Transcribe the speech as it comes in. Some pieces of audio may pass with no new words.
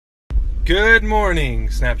Good morning,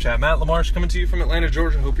 Snapchat. Matt LaMarche coming to you from Atlanta,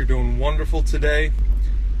 Georgia. Hope you're doing wonderful today.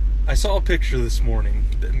 I saw a picture this morning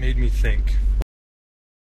that made me think.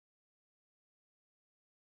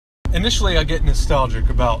 Initially, I get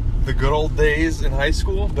nostalgic about the good old days in high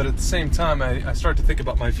school, but at the same time, I start to think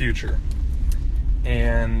about my future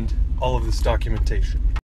and all of this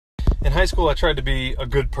documentation. In high school, I tried to be a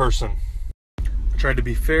good person. I tried to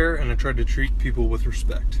be fair, and I tried to treat people with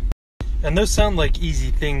respect. And those sound like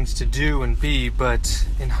easy things to do and be, but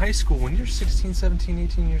in high school, when you're 16, 17,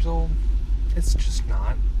 18 years old, it's just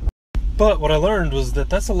not. But what I learned was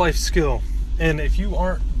that that's a life skill. And if you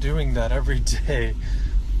aren't doing that every day,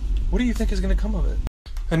 what do you think is going to come of it?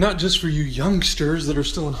 And not just for you youngsters that are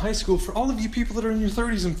still in high school, for all of you people that are in your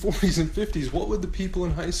 30s and 40s and 50s, what would the people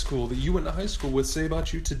in high school that you went to high school with say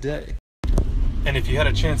about you today? And if you had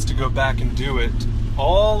a chance to go back and do it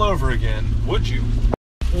all over again, would you?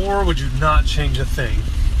 Or would you not change a thing?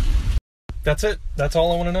 That's it. That's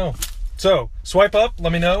all I want to know. So, swipe up.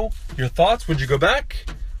 Let me know your thoughts. Would you go back?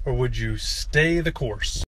 Or would you stay the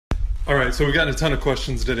course? All right, so we got a ton of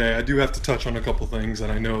questions today. I do have to touch on a couple things, and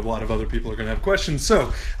I know a lot of other people are going to have questions.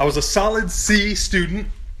 So, I was a solid C student.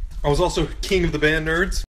 I was also king of the band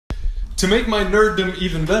nerds. To make my nerddom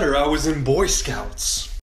even better, I was in Boy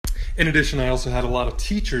Scouts. In addition, I also had a lot of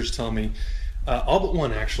teachers tell me, all but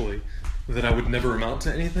one actually, that I would never amount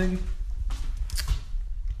to anything.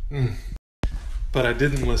 But I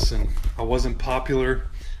didn't listen. I wasn't popular.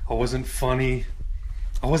 I wasn't funny.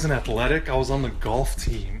 I wasn't athletic. I was on the golf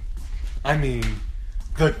team. I mean,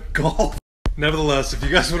 the golf. Nevertheless, if you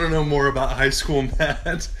guys want to know more about high school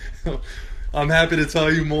Matt, I'm happy to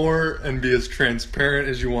tell you more and be as transparent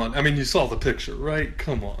as you want. I mean, you saw the picture, right?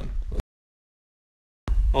 Come on.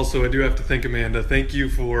 Also, I do have to thank Amanda. Thank you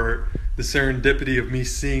for the serendipity of me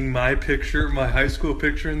seeing my picture, my high school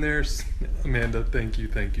picture in there. Amanda, thank you,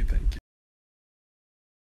 thank you, thank you.